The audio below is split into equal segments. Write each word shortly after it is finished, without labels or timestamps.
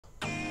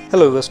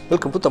Hello viewers,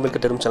 welcome to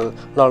Kattidam channel.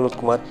 நான்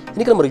குமார்.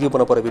 இன்னைக்கு நம்ம ரிவ்யூ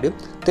பண்ண போற வீடியோ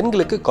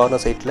தென்கிழக்கு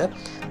கார்னர் சைட்ல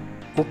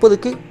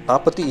 30க்கு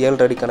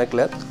 47 அடி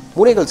கணக்குல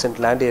 3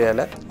 சென்ட் லேண்ட்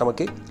ஏரியால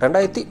நமக்கு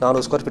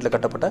 2400 ஸ்கொயர் ஃபீட்ல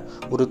கட்டப்பட்ட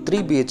ஒரு 3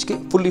 BHK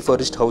fully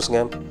furnished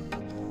ஹவுஸ்ங்க.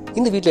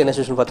 இந்த வீட்ல என்ன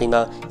ஸ்பெஷல்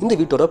பாத்தீங்கன்னா இந்த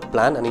வீட்டோட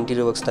பிளான் அண்ட்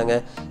இன்டீரியர் வர்க்ஸ் தாங்க.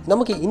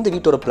 நமக்கு இந்த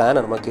வீட்டோட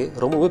பிளான் நமக்கு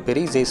ரொம்பவே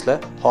பெரிய சைஸ்ல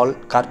ஹால்,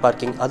 கார்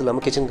பார்க்கிங், அது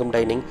இல்லாம kitchen come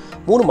dining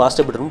 3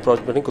 master bedroom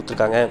provide பண்ணி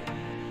கொடுத்திருக்காங்க.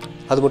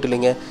 அது மட்டும்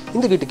இல்லைங்க,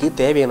 இந்த வீட்டுக்கு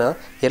தேவையான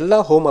எல்லா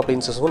ஹோம்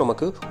அப்ளையன்சஸும்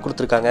நமக்கு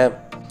கொடுத்துருக்காங்க.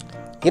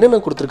 என்னென்ன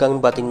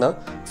கொடுத்துருக்காங்கன்னு பார்த்தீங்கன்னா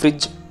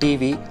ஃப்ரிட்ஜ்,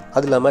 டிவி,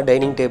 அது இல்லாமல்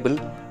dining table,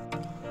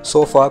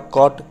 sofa,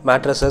 God,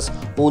 mattresses,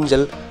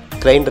 ஊஞ்சல்,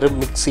 கிரைண்டர்,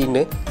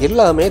 மிக்சின்னு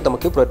எல்லாமே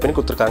நமக்கு ப்ரொவைட் பண்ணி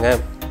கொடுத்துருக்காங்க.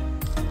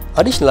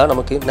 அடிஷ்னலாக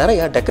நமக்கு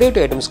நிறையா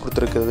டெக்கரேட்டிவ் ஐட்டம்ஸ்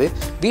கொடுத்துருக்குறது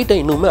வீட்டை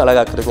இன்னுமே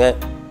அழகாக்குதுங்க.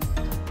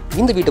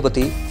 இந்த வீட்டை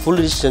பற்றி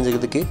ஃபுல் ரிசர்ச்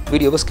செஞ்சதுக்கு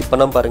வீடியோவை ஸ்கிப்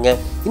பண்ணாமல் பாருங்கள்.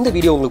 இந்த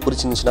வீடியோ உங்களுக்கு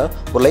பிடிச்சிருந்துச்சுன்னா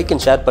ஒரு லைக்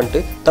அண்ட் ஷேர்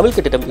பண்ணிட்டு தமிழ்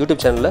கட்டிடம்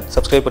யூடியூப் சேனலில்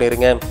சப்ஸ்கிரைப்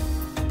பண்ணிடுங்க.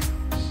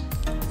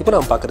 இப்போ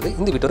நம்ம பார்க்குறது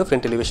இந்த வீட்டோட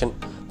ஃப்ரண்ட் எலிவேஷன்.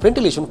 ஃப்ரண்ட்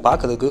எலிவேஷன்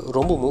பார்க்கறதுக்கு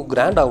ரொம்பவும்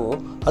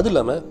கிராண்டாகவும் அது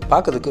இல்லாமல்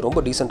பார்க்கறதுக்கு ரொம்ப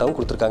டீசெண்டாகவும்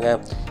கொடுத்துருக்காங்க.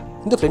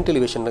 இந்த ஃப்ரண்ட்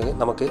எலிவேஷனுக்கு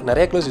நமக்கு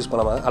நிறைய கலர்ஸ் யூஸ்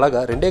பண்ணாமல்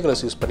அழகாக 2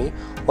 கலர்ஸ் யூஸ் பண்ணி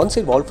ஒன்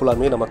சைட் வால்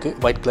ஃபுல்லாமே நமக்கு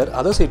ஒயிட் கலர்,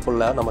 அதர் சைட்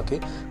ஃபுல்லாக நமக்கு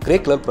கிரே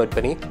கலர் ப்ரொவைட்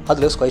பண்ணி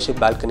அதில் square shape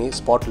balcony,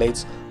 spot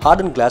lights,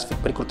 Horton class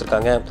fit பண்ணி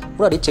கொடுத்துருக்காங்க.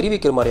 முன்னாடி செடி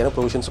வைக்கிற மாதிரியான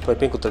ப்ரொவிஷன்ஸ்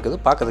ப்ரொவைட் பண்ணி கொடுத்துருக்குது.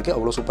 பார்க்கறதுக்கு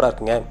அவ்வளோ சூப்பராக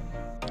இருக்குங்க.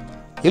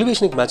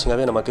 எலிவேஷனுக்கு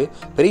மேட்சிங்காகவே நமக்கு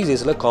பெரிய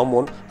சைஸில்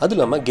காம்பவுண்ட், அது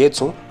இல்லாமல்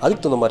கேட்ஸும்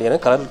அதுக்கு தகுந்த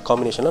மாதிரியான கலர்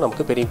காம்பினேஷனில்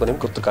நமக்கு பெரிய பண்ணி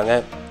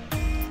கொடுத்துருக்காங்க.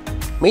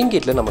 மெயின்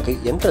கேட்டில் நமக்கு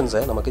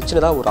என்ட்ரன்ஸை நமக்கு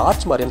சின்னதாக ஒரு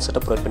ஆர்ச் மாதிரியான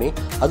செட்டப் ப்ரொவைட் பண்ணி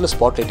அதில்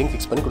ஸ்பாட் லைட்டிங்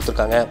ஃபிக்ஸ் பண்ணி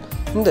கொடுத்துருக்காங்க.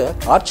 இந்த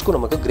ஆர்ச்சுக்கும்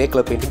நமக்கு கிரே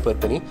கலர் பெயிண்டிங்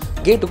ப்ரொவைட் பண்ணி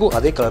கேட்டுக்கும்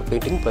அதே கலர்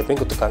பெயிண்டிங் ப்ரொவைட் பண்ணி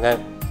கொடுத்துருக்காங்க.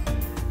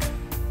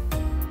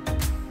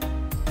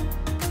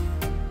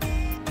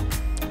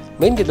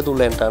 மெயின் கேட்டில்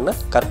உள்ள என்ட்ரான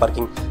கார்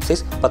பார்க்கிங்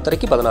சைஸ்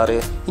 10x 16.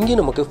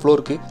 இங்கேயும் நமக்கு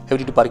ஃப்ளோருக்கு ஹெவி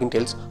டியூட்டி பார்க்கிங்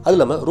டெயில்ஸ், அது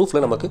இல்லாமல்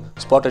ரூஃபில் நமக்கு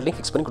ஸ்பாட் லைட்டிங்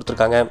ஃபிக்ஸ் பண்ணி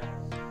கொடுத்துருக்காங்க.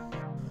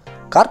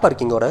 கார்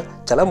பார்க்கிங்கோட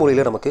சில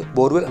மூலையில் நமக்கு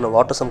போர்வெல் அண்ட்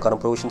வாட்டர் சம்கான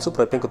ப்ரொவிஷன்ஸும்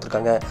ப்ரொவைட் பண்ணி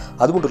கொடுத்துருக்காங்க.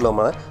 அது மட்டும்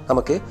இல்லாமல்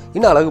நமக்கு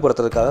இன்னும்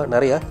அழகுபடுத்துறதுக்காக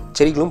நிறைய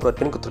செடிகளும் ப்ரொவைட்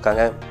பண்ணி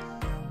கொடுத்துருக்காங்க.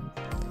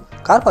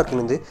 கார்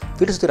பார்க்கிங்லேருந்து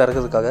வீட்டு சுற்றி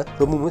இறக்கிறதுக்காக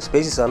ரொம்பவும்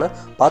ஸ்பேசியஸான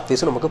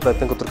பாத்வேஸும் நமக்கு ப்ரொவைட்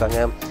பண்ணி கொடுத்துருக்காங்க.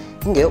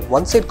 இங்கே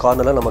ஒன் சைட்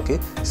கார்னரில் நமக்கு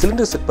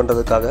சிலிண்டர் செட்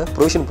பண்ணுறதுக்காக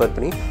ப்ரொவிஷன் ப்ரொவைட்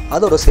பண்ணி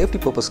அதோட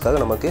சேஃப்டி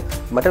பர்பஸ்க்காக நமக்கு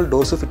மெட்டல்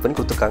டோர்ஸும் ஃபிட் பண்ணி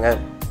கொடுத்துருக்காங்க.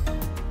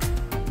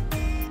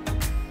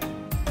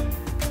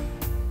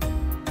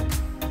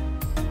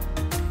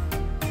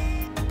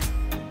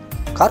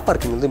 கார்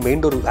பார்க்கிங் வந்து மெயின்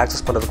டோர்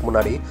ஆக்சஸ் பண்ணுறதுக்கு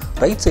முன்னாடி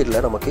ரைட் சைடில்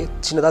நமக்கு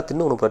சின்னதாக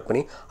தின்னு ஒன்று ப்ரொவைட்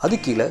பண்ணி அது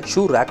கீழே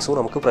ஷூ ரேக்ஸும்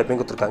நமக்கு ப்ரொவைட் பண்ணி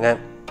கொடுத்துருக்காங்க.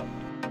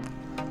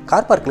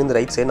 கார் பார்க்கிங்லேருந்து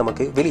ரைட் சைடு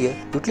நமக்கு வெளியே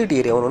யூட்டிலிட்டி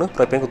ஏரியாவும் ஒன்று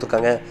ப்ரொவைட் பண்ணி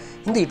கொடுத்துருக்காங்க.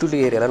 இந்த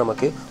யூட்டிலிட்டி ஏரியாவில்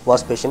நமக்கு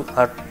வாஷ் பேஷன்,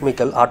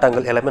 ஆட்மிக்கல்,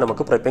 ஆட்டாங்கல் எல்லாமே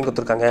நமக்கு ப்ரொவைட் பண்ணி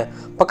கொடுத்துருக்காங்க.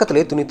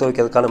 பக்கத்துலேயே துணி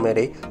துவைக்கிறதுக்கான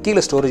மேடை,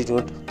 கீழே ஸ்டோரேஜ்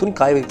யூனிட், துணி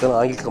காய வைக்கிற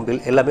ஆங்கில்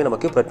கம்பில் எல்லாமே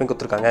நமக்கு ப்ரொவைட் பண்ணி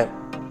கொடுத்துருக்காங்க.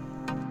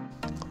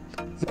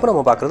 இப்போ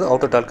நம்ம பார்க்குறது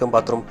outer talcum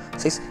bathroom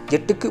size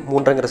 8x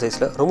 3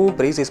 சைஸில் ரொம்பவும்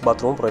பெரிய சைஸ்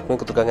பாத்ரூம் ப்ரொவைட் பண்ணி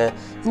கொடுத்துருக்காங்க.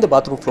 இந்த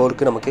பாத்ரூம்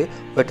ஃப்ளோருக்கு நமக்கு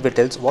வெட்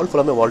டைல்ஸ், வால்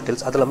ஃபுல்லாமே வால்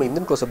டைல்ஸ், அது இல்லாமல்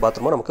இந்தியன் க்ளோசர்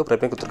பாத்ரூமாக நமக்கு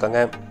ப்ரொவைட் பண்ணி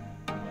கொடுத்துருக்காங்க.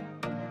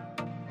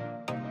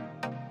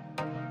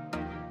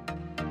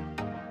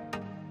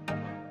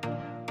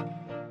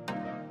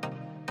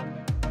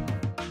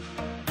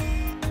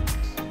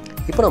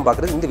 இப்போ நம்ம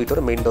பார்க்குறது இந்த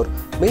வீட்டோட மெயின்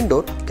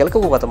டோர் கிழக்கு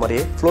பார்த்த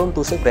மாதிரியே ஃப்ளோன்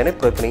 2 சைட் கிரானைட்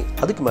ப்ரொவைட் பண்ணி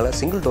அதுக்கு மேலே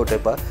சிங்கிள் டோர்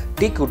டைப்பாக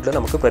டீக் வுட்டில்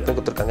நமக்கு ப்ரொவைட் பண்ணி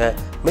கொடுத்துருக்காங்க.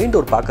 மெயின்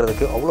டோர்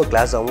பார்க்குறதுக்கு அவ்வளோ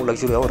கிளாஸாகவும்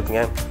லக்ஸுரியாகவும்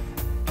இருக்குங்க.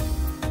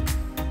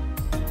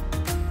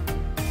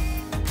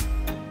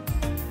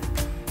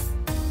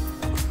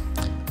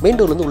 மெயின்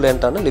டோர்லேருந்து உள்ள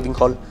என்ட்ரான லிவிங்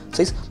ஹால்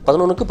சைஸ்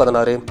 11x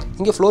 16.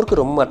 இங்கே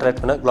ஃப்ளோருக்கு ரொம்ப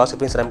அட்ராக்ட் பண்ண கிளாஸ்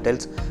ஃபினிஷ் ரேம்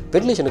டைல்ஸ்,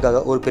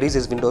 வென்டிலேஷனுக்காக ஒரு பெரிய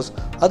சைஸ் விண்டோஸ்,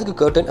 அதுக்கு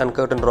கர்டன் அண்ட்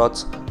கர்டன்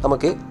ராட்ஸ்,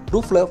 நமக்கு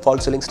ரூஃபில்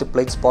fall ceiling strip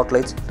lights, spot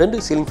lights,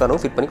 2 ceiling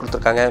ஃபேனும் fit பண்ணி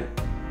கொடுத்துருக்காங்க.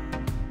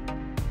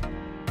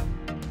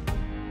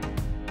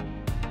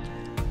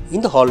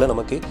 இந்த ஹாலில்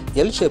நமக்கு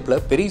எல்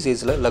ஷேப்பில் பெரிய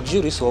சைஸில்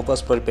லக்ஸுரி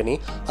சோஃபாஸ் ப்ரொவைட் பண்ணி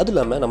அது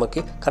இல்லாமல்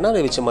நமக்கு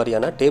கண்ணாடி வச்ச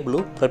மாதிரியான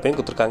டேபிளும் ப்ரொவைட் பண்ணி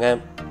கொடுத்துருக்காங்க.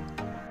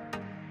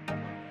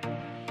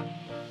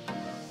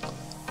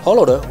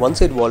 ஹாலோட ஒன்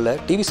சைட் வாலில்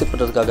டிவி செட்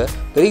பண்ணுறதுக்காக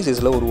பெரிய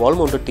சைஸில் ஒரு வால்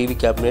மவுண்டட் டிவி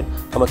கேபினெட்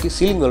நமக்கு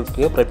சீலிங்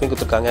வால்ஃபையும் ப்ரொவைட் பண்ணி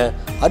கொடுத்துருக்காங்க.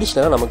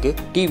 அடிஷ்னலாக நமக்கு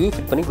டிவியும்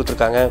ஃபிட் பண்ணி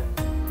கொடுத்துருக்காங்க.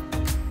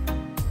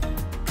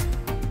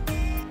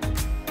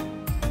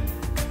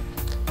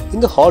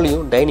 இந்த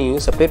ஹாலையும்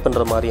டைனிங்கையும் செப்பரேட்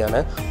பண்ணுற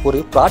மாதிரியான ஒரு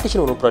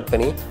பார்ட்டிஷன் ஒன்று ப்ரொவைட்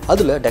பண்ணி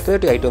அதில்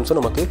டெக்கரேட்டிவ் ஐட்டம்ஸும்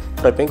நமக்கு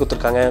ப்ரொவைட் பண்ணி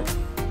கொடுத்துருக்காங்க.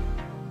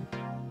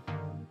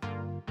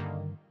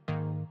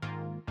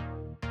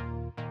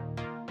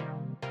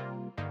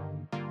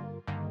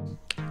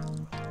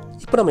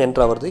 இப்போ நம்ம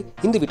என்ட்ரு ஆகிறது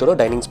இந்த வீட்டோட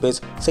டைனிங் ஸ்பேஸ்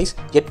சைஸ்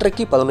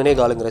 8x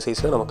 11.4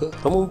 சைஸில் நமக்கு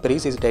ரொம்பவும் பெரிய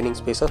சைஸ் டைனிங்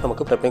ஸ்பேஸாக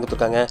நமக்கு ப்ரொவைட் பண்ணி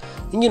கொடுத்துருக்காங்க.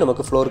 இங்கே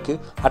நமக்கு ஃப்ளோருக்கு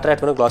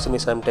அட்ராக்ட் பண்ண கிளாஸ்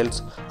ஃபினிஷ் ரேம்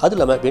டைல்ஸ், அது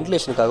இல்லாமல்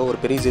வென்டிலேஷனுக்காக ஒரு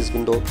பெரிய சைஸ்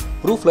விண்டோ,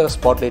 ரூஃபில்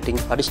ஸ்பாட்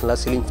லைட்டிங், அடிஷ்னலாக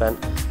சீலிங் ஃபேன்,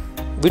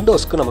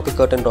 விண்டோஸ்க்கு நமக்கு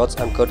கர்டன் ராட்ஸ்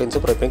அண்ட்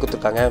கர்டன்ஸும் ப்ரொவைட் பண்ணி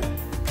கொடுத்துருக்காங்க.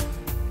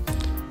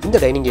 இந்த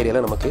டைனிங்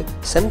ஏரியாவில் நமக்கு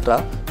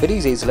சென்ட்ராக பெரிய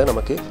சைஸில்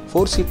நமக்கு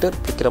 4 சீட்டர்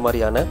வைக்கிற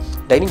மாதிரியான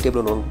டைனிங்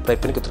டேபிள் ஒன்று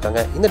ப்ரொவைட் பண்ணி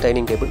கொடுத்துருக்காங்க. இந்த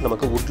டைனிங் டேபிள்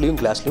நமக்கு வுட்லேயும்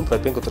கிளாஸ்லையும்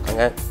ப்ரொவைட் பண்ணி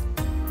கொடுத்துருக்காங்க.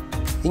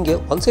 இங்கே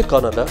ஒன் சைட்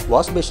கார்னரில்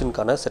வாஷ்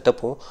பேஷனுக்கான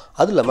செட்டப்பும்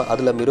அது இல்லாமல்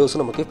அதில்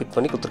மிரர்ஸும் நமக்கு ஃபிட்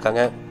பண்ணி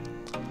கொடுத்துருக்காங்க.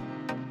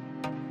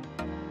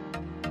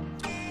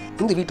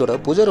 இந்த வீட்டோட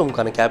பூஜா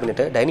ரூமுக்கான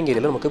கேபினெட்டை டைனிங்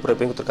ஏரியாவில் நமக்கு ப்ரொவைட்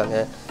பண்ணி கொடுத்துருக்காங்க.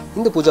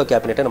 இந்த பூஜா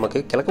கேபினெட்டை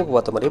நமக்கு கிழக்கு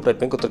பார்த்த மாதிரியே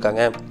ப்ரொவைட் பண்ணி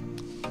கொடுத்துருக்காங்க.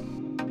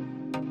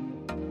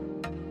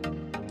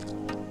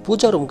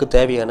 பூஜா ரூமுக்கு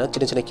தேவையான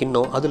சின்ன சின்ன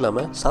கிண்ணம், அது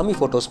இல்லாமல் சாமி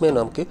ஃபோட்டோஸுமே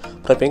நமக்கு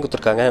ப்ரொவைட் பண்ணி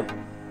கொடுத்துருக்காங்க.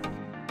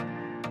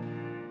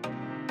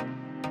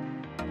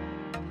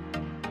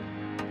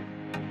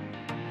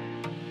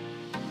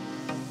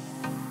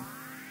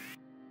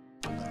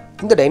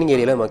 இந்த டைனிங்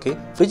ஏரியாவில் நமக்கு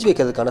ஃப்ரிட்ஜ்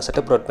வைக்கிறதுக்கான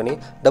செட்டப் ப்ரொவைட் பண்ணி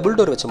டபுள்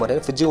டோர் வச்ச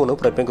மாதிரி ஃப்ரிட்ஜ் ஒன்று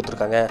ப்ரொவைட் பண்ணி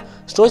கொடுத்துருக்காங்க.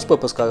 ஸ்டோரேஜ்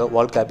பர்பஸ்க்காக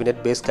வால்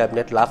cabinet, base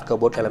cabinet, loft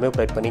cupboard எல்லாமே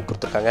ப்ரொவைட் பண்ணி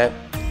கொடுத்துருக்காங்க.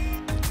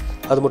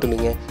 அது மட்டும்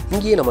இல்லைங்க,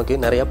 இங்கேயே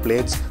நமக்கு நிறையா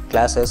பிளேட்ஸ்,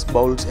 கிளாஸஸ்,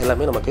 பவுல்ஸ்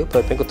எல்லாமே நமக்கு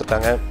ப்ரொவைட் பண்ணி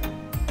கொடுத்துருக்காங்க.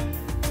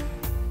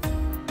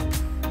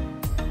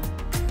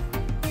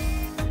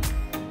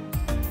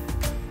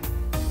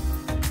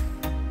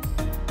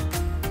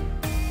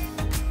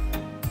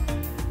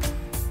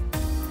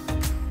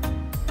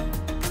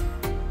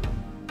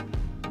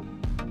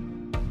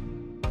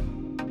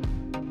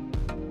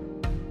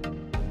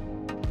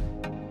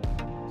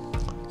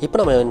 இப்போ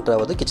நம்ம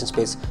என்ட்ராவது கிச்சன்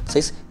ஸ்பேஸ்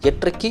சைஸ்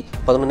 8.5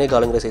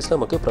 11.4 சைஸில்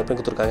நமக்கு ப்ரொவைட் பண்ணி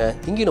கொடுத்துருக்காங்க.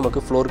 இங்கேயும் நமக்கு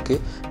ஃப்ளோருக்கு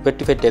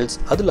வெட்டிஃபைட் டெல்ஸ்,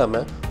 அது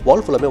இல்லாமல்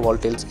வால் ஃபுல்லாமே வால்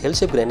டெல்ஸ், L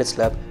shape granite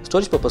slab,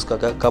 storage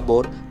பர்பஸ்க்காக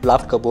cupboard,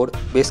 loft cupboard,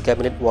 base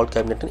cabinet, வால்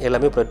கேபினெட்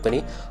எல்லாமே ப்ரொவைட் பண்ணி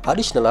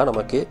அடிஷ்னலாக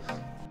நமக்கு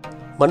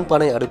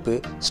மண்பானை அடுப்பு,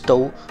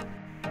 stove,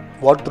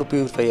 water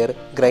purifier,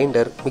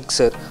 grinder,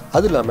 mixer,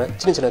 அது இல்லாமல்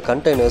சின்ன சின்ன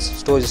கண்டெய்னர்ஸ்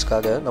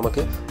ஸ்டோரேஜஸ்க்காக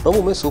நமக்கு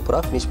ரொம்பவுமே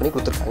சூப்பராக ஃபினிஷ் பண்ணி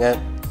கொடுத்துருக்காங்க.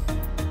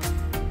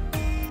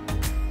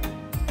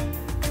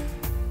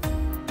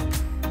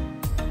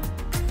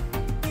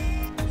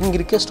 இங்கே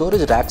இருக்க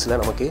ஸ்டோரேஜ்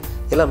ரேக்ஸில் நமக்கு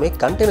எல்லாமே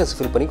கண்டெய்னர்ஸ்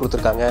ஃபில் பண்ணி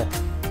கொடுத்துருக்காங்க.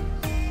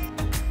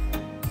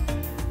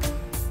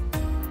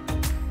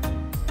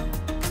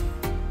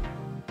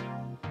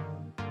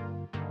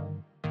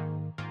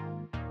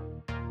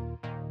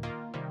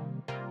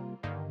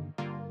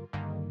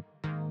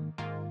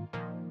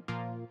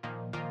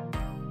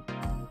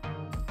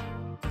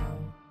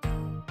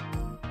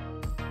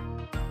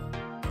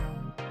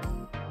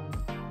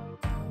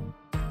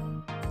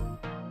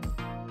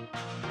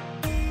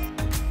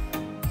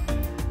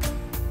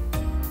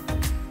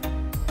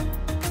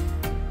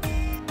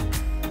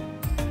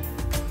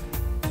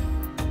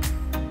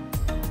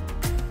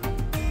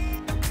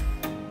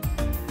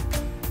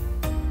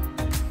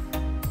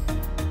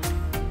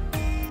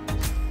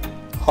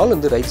 ஹால்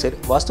வந்து ரைட் சைடு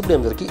வாஸ்துப்படி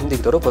அமைந்திருக்கு. இந்த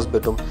வீட்டோட ஃபர்ஸ்ட்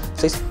பெட்ரூம்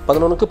சைஸ்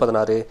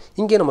 11x16.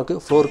 இங்கே நமக்கு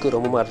ஃப்ளோருக்கு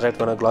ரொம்ப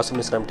அட்ராக்டிவான கிளாஸ்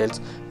மினிஸ்ரம் டைல்ஸ்,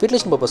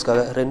 வென்டிலேஷன்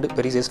பர்பஸ்க்காக 2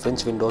 பெரிய சைஸ்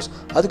ஃப்ரெஞ்ச் விண்டோஸ்,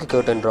 அதுக்கு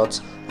curtain rods,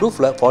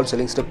 ரூஃபில் fall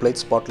ceiling, step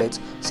lights, spot lights,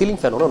 ceiling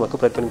ஃபேனோட நமக்கு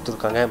ப்ரொவைட் பண்ணி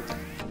கொடுத்துருக்காங்க.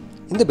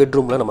 இந்த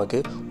பெட்ரூமில் நமக்கு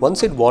ஒன்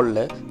சைட்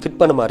வாலில் ஃபிட்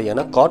பண்ண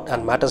மாதிரியான காட்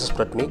அண்ட் மேட்ரஸஸ்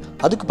ப்ரொவைட் பண்ணி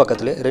அதுக்கு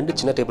பக்கத்தில் 2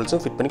 சின்ன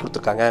டேபிள்ஸும் ஃபிட் பண்ணி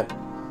கொடுத்துருக்காங்க.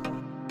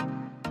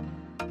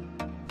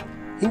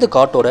 இந்த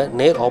காட்டோட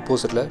நேர்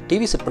ஆப்போசிட்டில்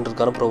டிவி செட்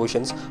பண்ணுறதுக்கான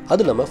ப்ரொவிஷன்ஸ்,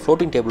 அது இல்லாமல்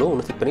ஃப்ளோட்டிங் டேபிளும்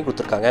ஒன்று ஃபிட் பண்ணி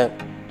கொடுத்துருக்காங்க.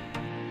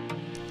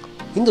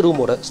 இந்த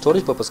ரூமோட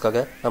ஸ்டோரேஜ்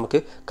பர்பஸ்க்காக நமக்கு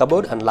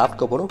கபோர்ட் அண்ட் லாஃப்ட்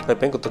கபோர்டும் ப்ரொவைட்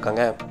பண்ணி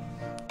கொடுத்துருக்காங்க.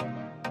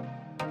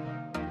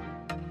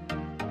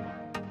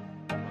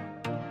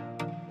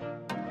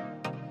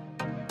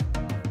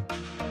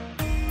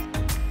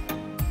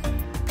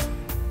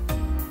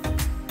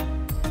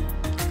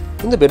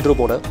 இந்த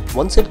பெட்ரூமோட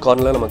ஒன் சைட்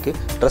கார்னரில் நமக்கு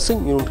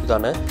ட்ரெஸ்ஸிங்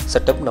யூனிட்டுக்கான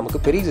செட்டப்,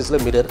 நமக்கு பெரிய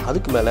சைஸில் மிரர்,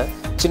 அதுக்கு மேலே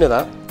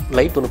சின்னதாக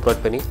லைட் ஒன்று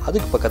ப்ரொவைட் பண்ணி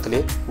அதுக்கு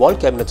பக்கத்துலேயே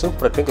வால் கேபினட்ஸும்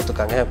ப்ரொவைட் பண்ணி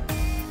கொடுத்துருக்காங்க.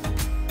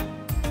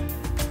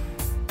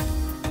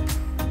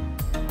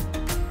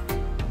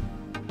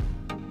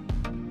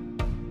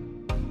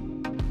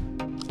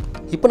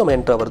 இப்போ நம்ம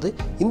என்ட்ரு ஆகிறது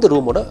இந்த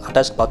ரூமோட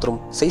அட்டாச் பாத்ரூம்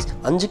சைஸ்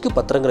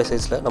 5x10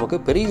 சைஸில் நமக்கு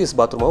பெரிய சைஸ்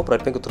பாத்ரூமாகவும்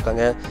ப்ரொவைட் பண்ணி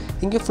கொடுத்துருக்காங்க.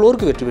 இங்கே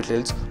ஃப்ளோருக்கு வெட்டி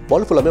டைல்ஸ்,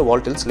 வால் ஃபுல்லாமே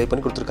வால் டைல்ஸ் லே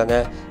பண்ணி கொடுத்துருக்காங்க.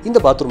 இந்த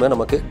பாத்ரூமில்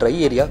நமக்கு ட்ரை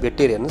ஏரியா,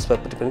 வெட் ஏரியான்னு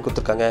ஸ்பெசிஃபை பண்ணி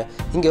கொடுத்துருக்காங்க.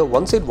 இங்கே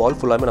ஒன் சைட் வால்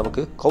ஃபுல்லாமே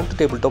நமக்கு counter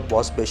table top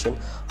wash basin,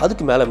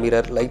 அதுக்கு மேலே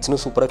மிரர், லைட்ஸ்னு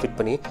சூப்பராக ஃபிட்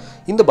பண்ணி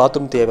இந்த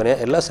பாத்ரூம் தேவையான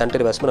எல்லா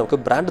சானிடரி வேர்ஸுமே நமக்கு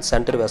பிராண்டட்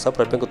சானிடரி வேர்ஸாக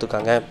ப்ரொவைட் பண்ணி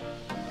கொடுத்துருக்காங்க.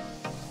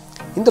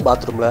 இந்த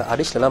பாத்ரூமில்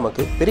அடிஷ்னலாக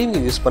நமக்கு பெரியவங்க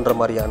யூஸ் பண்ணுற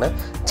மாதிரியான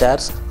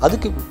சேர்ஸ்,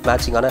 அதுக்கு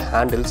மேட்சிங்கான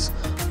ஹேண்டில்ஸ்,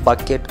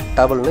 பக்கெட்,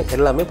 டவல்னு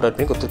எல்லாமே ப்ரொவைட்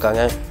பண்ணி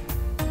கொடுத்துருக்காங்க.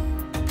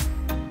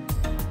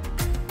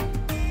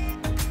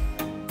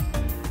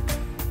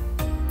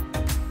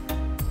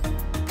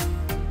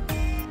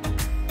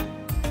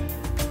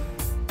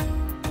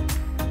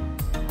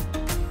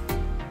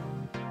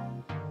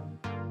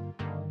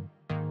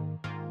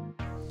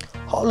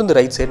 ஹால் இந்த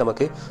ரைட் சைடு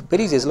நமக்கு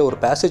பெரிய சைஸில் ஒரு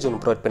பேசேஜ் ஒன்று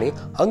ப்ரொவைட் பண்ணி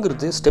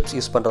அங்கிருந்து ஸ்டெப்ஸ்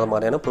யூஸ் பண்ணுற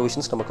மாதிரியான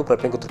ப்ரொவிஷன்ஸ் நமக்கு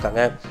ப்ரொவைட் பண்ணி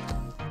கொடுத்துருக்காங்க.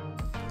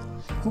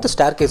 இந்த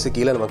ஸ்டேர் கேஸு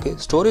கீழே நமக்கு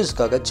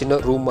ஸ்டோரேஜ்க்காக சின்ன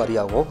ரூம்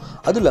மாதிரியாகவும்,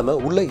 அது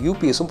இல்லாமல் உள்ள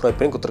யூபிஎஸும் ப்ரொவைட்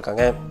பண்ணி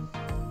கொடுத்துருக்காங்க.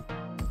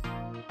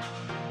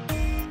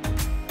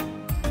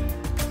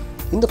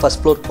 இந்த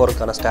ஃபர்ஸ்ட் ஃப்ளோர்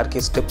போகிறதுக்கான ஸ்டேர்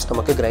கேஸ் ஸ்டெப்ஸ்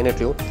நமக்கு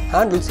கிரைனைட்லையும்,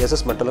 ஹேண்டில்ஸ்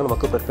எஸ்எஸ் மெட்டலும்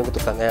நமக்கு ப்ரொவைட் பண்ணி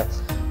கொடுத்துருக்காங்க.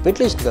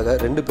 வென்டிலேஷனுக்காக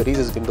 2 பெரிய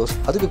சைஸ் விண்டோஸ்,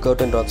 அதுக்கு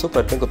கர்டன் ராட்ஸும்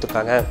ப்ரொவைட் பண்ணி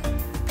கொடுத்துருக்காங்க.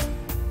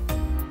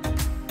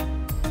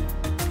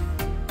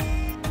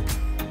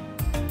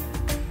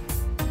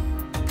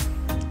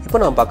 இப்போ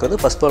நான் பார்க்குறது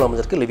ஃபர்ஸ்ட் ஃப்ளோர்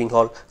அமைஞ்சிருக்கு லிவிங்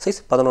ஹால் சைஸ்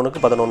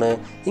 11x11.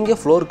 இங்கே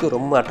ஃப்ளோருக்கு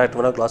ரொம்ப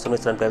அட்ராக்டிவான class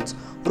மினிஸ்ரம் tiles,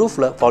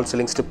 ரூஃபில் fall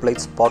ceiling, strip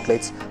lights, spot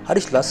lights,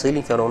 அடிஷ்னலாக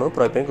சீலிங் ஃபேன் ஒன்று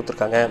ப்ரொவைட் பண்ணி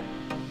கொடுத்துருக்காங்க.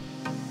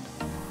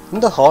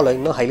 இந்த ஹாலை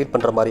இன்னும் ஹைலைட்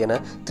பண்ணுற மாதிரியான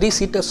 3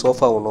 சீட்டர்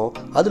சோஃபா ஒன்றும்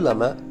அது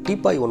இல்லாமல்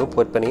டீப்பாய் ஒன்றும்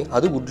ப்ரொவைட் பண்ணி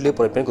அது வுட்லேயே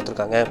ப்ரொவைட் பண்ணி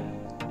கொடுத்துருக்காங்க.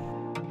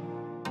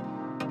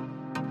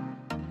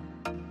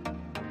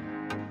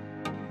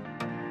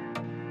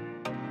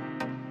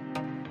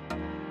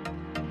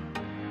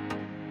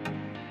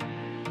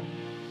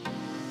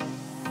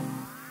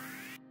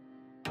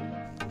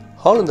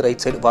 ஹால் இந்த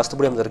ரைட் சைடு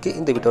வாஸ்துபடி அமைந்திருக்கு.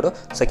 இந்த வீட்டோட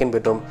செகண்ட்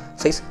பெட்ரூம்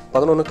சைஸ்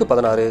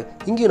 11x16.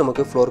 இங்கேயும்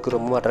நமக்கு ஃப்ளோருக்கு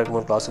ரொம்ப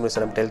அட்ராக்டிவான கிளாஸ்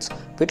டைல்ஸ்,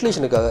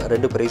 வென்டிலேஷனுக்காக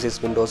 2 பெரிய சைஸ்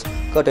விண்டோஸ்,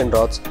 கர்டன்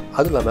ராட்ஸ்,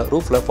 அது இல்லாமல்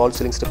ரூஃபில் fall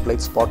ceiling strip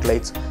lights, spot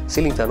lights,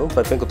 ceiling ஃபேனும்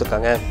provide பண்ணி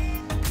கொடுத்துருக்காங்க.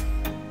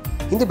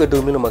 இந்த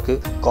பெட்ரூம்லையும் நமக்கு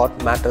காட்,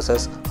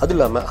 மேட்ரஸஸ், அது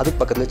இல்லாமல்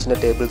அதுக்கு பக்கத்தில் சின்ன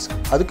டேபிள்ஸ்,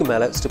 அதுக்கு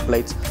மேலே ஸ்ட்ரிப்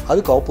லைட்ஸ்,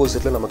 அதுக்கு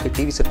ஆப்போசிட்டில் நமக்கு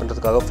டிவி செட்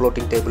பண்ணுறதுக்காக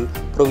ஃப்ளோட்டிங் டேபிள்,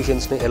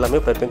 ப்ரொவிஷன்ஸ்னு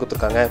எல்லாமே ப்ரொவைட் பண்ணி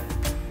கொடுத்துருக்காங்க.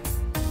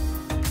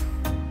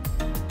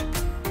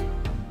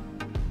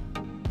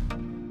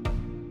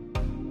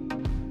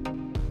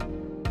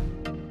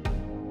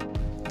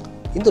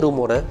 இந்த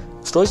ரூமோட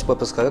ஸ்டோரேஜ்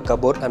பர்பஸ்க்காக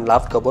கபோர்ட் அண்ட்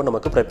லாஃப்ட் கபோர்ட்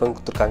நமக்கு ப்ரொவைட் பண்ணி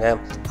கொடுத்துருக்காங்க.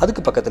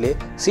 அதுக்கு பக்கத்துலேயே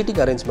சீட்டிங்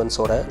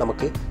அரேஞ்ச்மெண்ட்ஸோட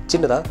நமக்கு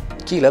சின்னதாக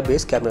கீழே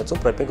பேஸ்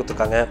கேபினட்ஸும் ப்ரொவைட் பண்ணி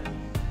கொடுத்துருக்காங்க.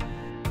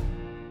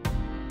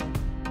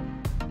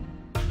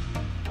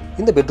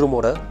 இந்த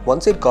பெட்ரூமோட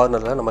ஒன் சைட்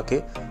கார்னரில் நமக்கு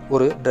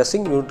ஒரு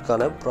ட்ரெஸ்ஸிங்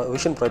யூனிட்கான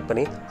ப்ரொவிஷன் ப்ரொவைட்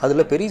பண்ணி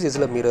அதில் பெரிய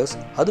சைஸில் மிரர்ஸ்,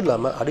 அது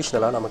இல்லாமல்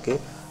அடிஷ்னலாக நமக்கு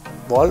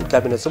வால்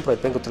கேபினட்ஸும்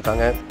ப்ரொவைட் பண்ணி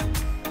கொடுத்துருக்காங்க.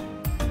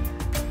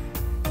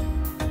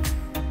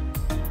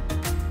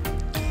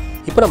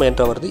 இப்போ நம்ம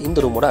என்ட்ரு வருது இந்த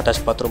ரூமோட அட்டாச்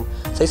பாத்ரூம்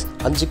சைஸ்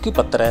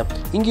 5x10.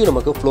 இங்கேயும்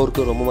நமக்கு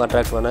ஃப்ளோருக்கு ரொம்ப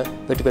அட்ராக்டிவான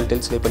வெட்டிவெல்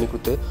டைல்ஸ் லே பண்ணி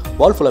கொடுத்து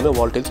வால் ஃபுல்லாமே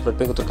வால் டைல்ஸ் ப்ரொவைட்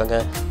பண்ணி கொடுத்துருக்காங்க.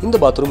 இந்த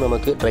பாத்ரூம்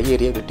நமக்கு ட்ரை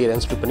ஏரியா, வெட்டி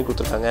ஏரியா ஸ்ப்ளிட் பண்ணி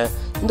கொடுத்துருக்காங்க.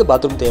 இந்த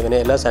பாத்ரூம் தேவையான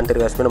எல்லா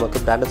சானிடரி வேர்ஸுமே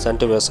நமக்கு பிராண்டட்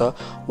சானிடரி வேர்ஸாக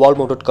வால்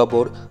mounted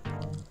cupboard,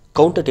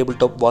 counter table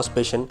top wash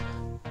basin,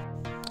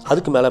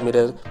 அதுக்கு மேலே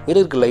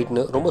மிரருக்கு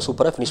லைட்னு ரொம்ப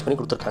சூப்பராக ஃபினிஷ் பண்ணி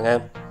கொடுத்துருக்காங்க.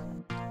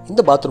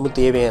 இந்த பாத்ரூமுக்கு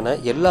தேவையான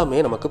எல்லாமே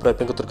நமக்கு ப்ரொவைட்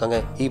பண்ணி கொடுத்துருக்காங்க.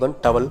 ஈவன்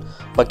டவல்,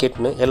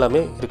 பக்கெட்னு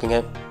எல்லாமே இருக்குங்க.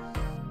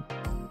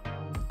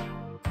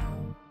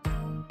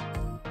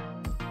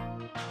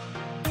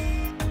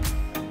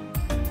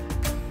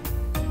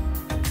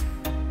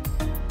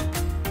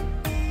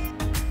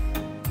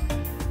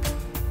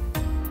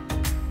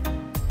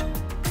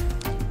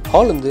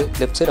 ஹால் வந்து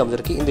லெஃப்ட் சைடு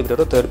அமைஞ்சிருக்கு. இந்த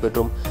வீட்டோட தேர்ட்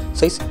பெட்ரூம்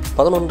சைஸ்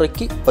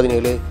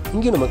 11x17.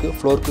 இங்கேயும் நமக்கு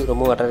ஃப்ளோருக்கு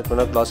ரொம்ப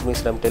அட்ராக்டிவான கிளாஸ்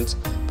டைல்ஸ்,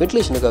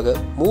 வென்டிலேஷனுக்காக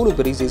 3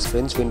 பெரிய சைஸ்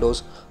ஃப்ரெஞ்ச்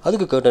விண்டோஸ்,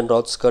 அதுக்கு கர்டன்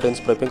ராட்ஸ்,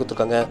 கர்டன்ஸ் ப்ரொவைட் பண்ணி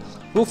கொடுத்துருக்காங்க.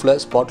 ரூஃபில்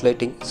ஸ்பாட்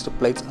லைட்டிங்,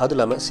 ஸ்ட்ரிப் லைட்ஸ், அது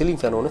இல்லாமல் சீலிங்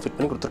ஃபேன் ஒன்று ஃபிட்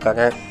பண்ணி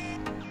கொடுத்துருக்காங்க.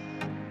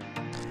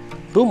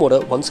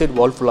 ரூமோட ஒன் சைடு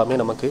வால் ஃபுல்லாமே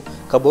நமக்கு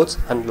cupboards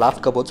and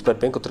loft cupboards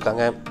provide பண்ணி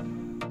கொடுத்துருக்காங்க.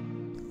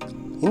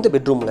 இந்த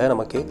பெட்ரூமில்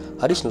நமக்கு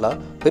அடிஷ்னலாக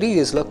பெரிய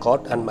சைஸில்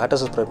காட் அண்ட்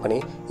மேட்ரஸஸ் ப்ரொவைட் பண்ணி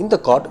இந்த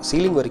காட்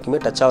சீலிங் வரைக்குமே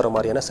டச் ஆகிற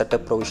மாதிரியான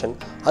செட்டப் ப்ரொவிஷன்,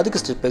 அதுக்கு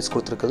ஸ்ட்ரிப் லைட்ஸ்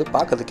கொடுத்துருக்குது.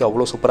 பார்க்கறதுக்கு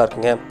அவ்வளோ சூப்பராக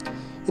இருக்குங்க.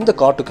 இந்த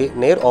காட்டுக்கு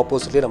நேர்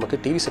ஆப்போசிட்லேயே நமக்கு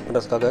டிவி செட்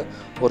பண்ணுறதுக்காக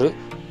ஒரு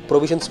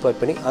ப்ரொவிஷன்ஸ்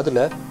ப்ரொவைட் பண்ணி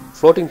அதில்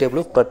ஃப்ளோட்டிங்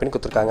டேபிளும் ப்ரொவைட் பண்ணி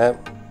கொடுத்துருக்காங்க.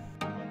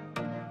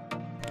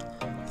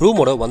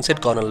 ரூமோட ஒன்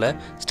சைட் கார்னரில்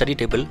ஸ்டடி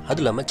டேபிள்,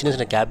 அது இல்லாமல் சின்ன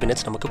சின்ன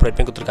கேபினட்ஸ் நமக்கு ப்ரொவைட்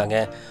பண்ணி கொடுத்துருக்காங்க.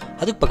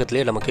 அதுக்கு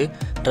பக்கத்துலேயே நமக்கு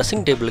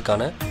ட்ரெஸ்ஸிங்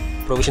டேபிளுக்கான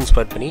ப்ரொவிஷன்ஸ்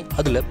ப்ரொவைட் பண்ணி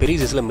அதில் பெரிய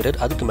சைஸில்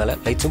மிரர், அதுக்கு மேலே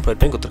லைட்ஸும்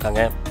ப்ரொவைட் பண்ணி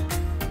கொடுத்துருக்காங்க.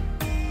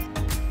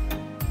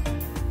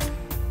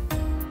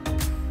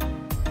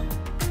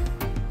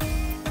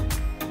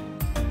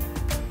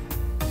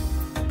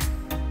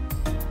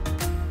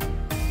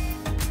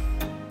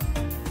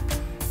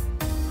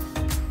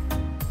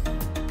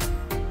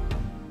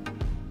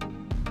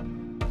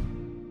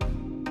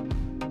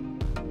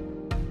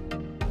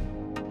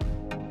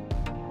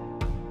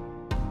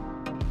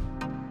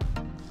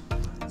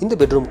 இந்த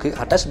பெட்ரூமுக்கு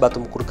அட்டாச்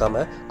பாத்ரூம்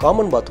கொடுக்காம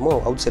காமன்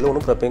பாத்ரூமும் அவுட் சைடில்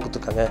ஒன்று ப்ரொவைட் பண்ணி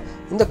கொடுத்துருக்காங்க.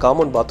 இந்த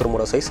காமன்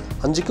பாத்ரூமோட சைஸ்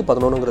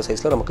 5x11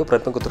 சைஸில் நமக்கு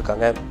ப்ரொவைட் பண்ணி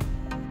கொடுத்துருக்காங்க.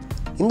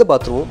 இந்த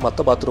பாத்ரூமும்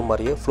மற்ற பாத்ரூம்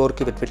மாதிரியே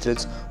ஃப்ளோருக்கு வெட்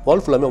டைல்ஸ்,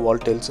 வால் ஃபுல்லாமே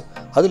வால் டைல்ஸ்,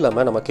 அது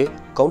இல்லாமல் நமக்கு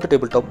counter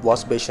table top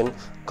wash basin,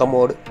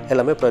 கமோட்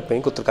எல்லாமே ப்ரொவைட்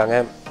பண்ணி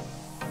கொடுத்துருக்காங்க.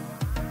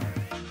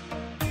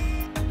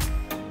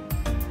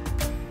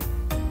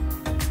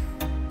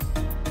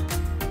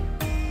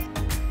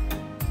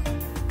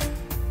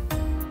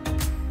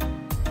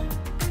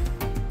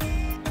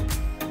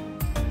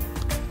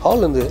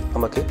 ஹால் வந்து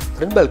நமக்கு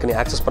ஃப்ரண்ட் பால்கனி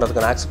ஆக்சஸ்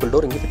பண்ணுறதுக்கான ஆக்சபிள்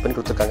டோர் இங்கே ஃபிட் பண்ணி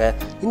கொடுத்துருக்காங்க.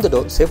 இந்த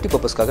டோர் சேஃப்டி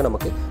பர்பஸ்க்காக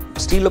நமக்கு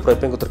ஸ்டீலில்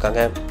ப்ரொவைட் பண்ணி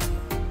கொடுத்துருக்காங்க.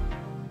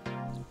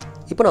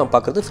 இப்போ நான்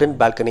பார்க்குறது ஃப்ரண்ட்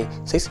பால்கனி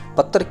சைஸ்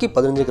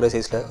 10x15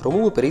 சைஸில்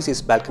ரொம்ப பெரிய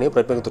சைஸ் பால்கனியை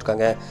ப்ரொவைட் பண்ணி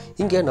கொடுத்துருக்காங்க.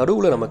 இங்கே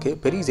நடுவில் நமக்கு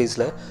பெரிய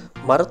சைஸில்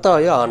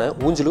மரத்தாய ஆன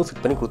ஊஞ்சலும்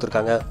ஃபிட் பண்ணி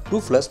கொடுத்துருக்காங்க.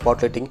 ரூஃபில்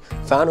ஸ்பாட் லைட்டிங்,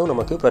 ஃபேனும்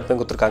நமக்கு ப்ரொவைட்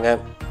பண்ணி கொடுத்துருக்காங்க.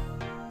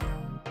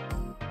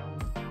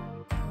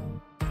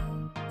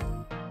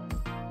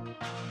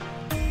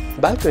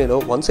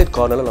 பால்கனியில் ஒன் சைட்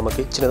கார்னரில்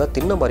நமக்கு சின்னதாக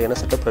தின்ன மாதிரியான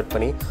செட்டப் ப்ரொவைட்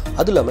பண்ணி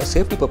அது இல்லாமல்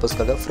சேஃப்டி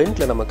பர்பஸ்க்காக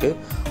ஃப்ரண்ட்டில் நமக்கு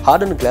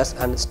ஹார்டன் கிளாஸ்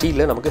அண்ட்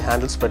ஸ்டீலில் நமக்கு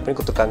ஹேண்டில்ஸ் ப்ரொவைட் பண்ணி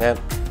கொடுத்துருக்காங்க.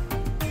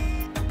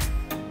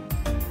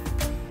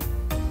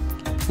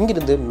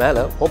 இங்கிருந்து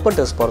மேலே ஓப்பன்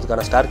டெரஸ்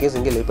போகிறதுக்கான ஸ்டார் கேஸ்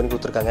இங்கே லே பண்ணி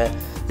கொடுத்துருக்காங்க.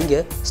 இங்கே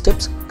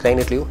ஸ்டெப்ஸ்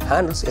கிரைனட்லையும்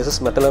ஹேண்டில்ஸ்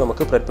எஸ்எஸ் மெட்டலில்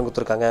நமக்கு ப்ரொவைட் பண்ணி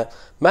கொடுத்துருக்காங்க.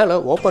 மேலே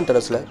ஓப்பன்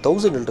டெரஸில்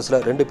 1000 லிட்டர்ஸில்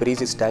 2 பெரிய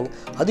சைஸ் டேங்க்,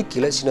 அது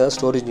கீழே சின்னதாக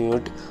ஸ்டோரேஜ்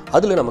யூனிட்,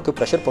 அதில் நமக்கு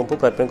ப்ரெஷர்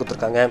பம்பும் ப்ரொவைட் பண்ணி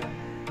கொடுத்துருக்காங்க.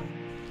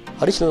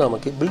 அடிஷ்னலாக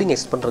நமக்கு பில்டிங்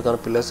எக்ஸ்ட் பண்ணுறதுக்கான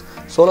பில்லர்ஸ்,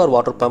 சோலார்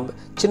வாட்டர் பம்ப்,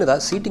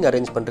 சின்னதாக சீட்டிங்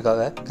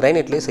அரேஞ்ச்மெண்ட்டுக்காக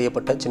கிரைனட்லேயே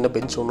செய்யப்பட்ட சின்ன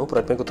பெஞ்ச் ஒன்றும்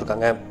ப்ரொவைட் பண்ணி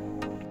கொடுத்துருக்காங்க.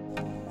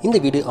 இந்த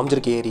வீடு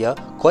அமைஞ்சிருக்க ஏரியா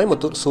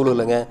கோயம்புத்தூர்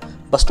சூலூர்லங்க.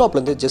 பஸ்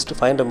ஸ்டாப்லேருந்து ஜஸ்ட்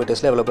 500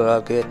 மீட்டர்ஸில் அவைலபிளாக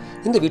இருக்குது.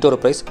 இந்த வீட்டோட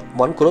ப்ரைஸ்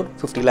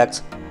 1,50 lakhs.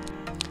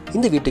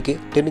 இந்த வீட்டுக்கு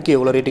 10க்கு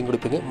எவ்வளோ ரேட்டிங்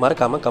கொடுப்பீங்க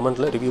மறக்காமல்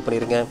கமெண்ட்டில் ரிவ்யூ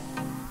பண்ணிடுங்க.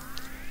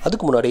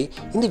 அதுக்கு முன்னாடி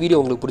இந்த வீடியோ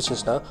உங்களுக்கு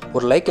பிடிச்சிருந்துச்சுன்னா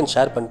ஒரு லைக் அண்ட்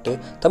ஷேர் பண்ணிட்டு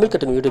தமிழ்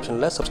கட்டிடம் யூடியூப்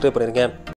சேனலில் சப்ஸ்கிரைப் பண்ணிடுங்க.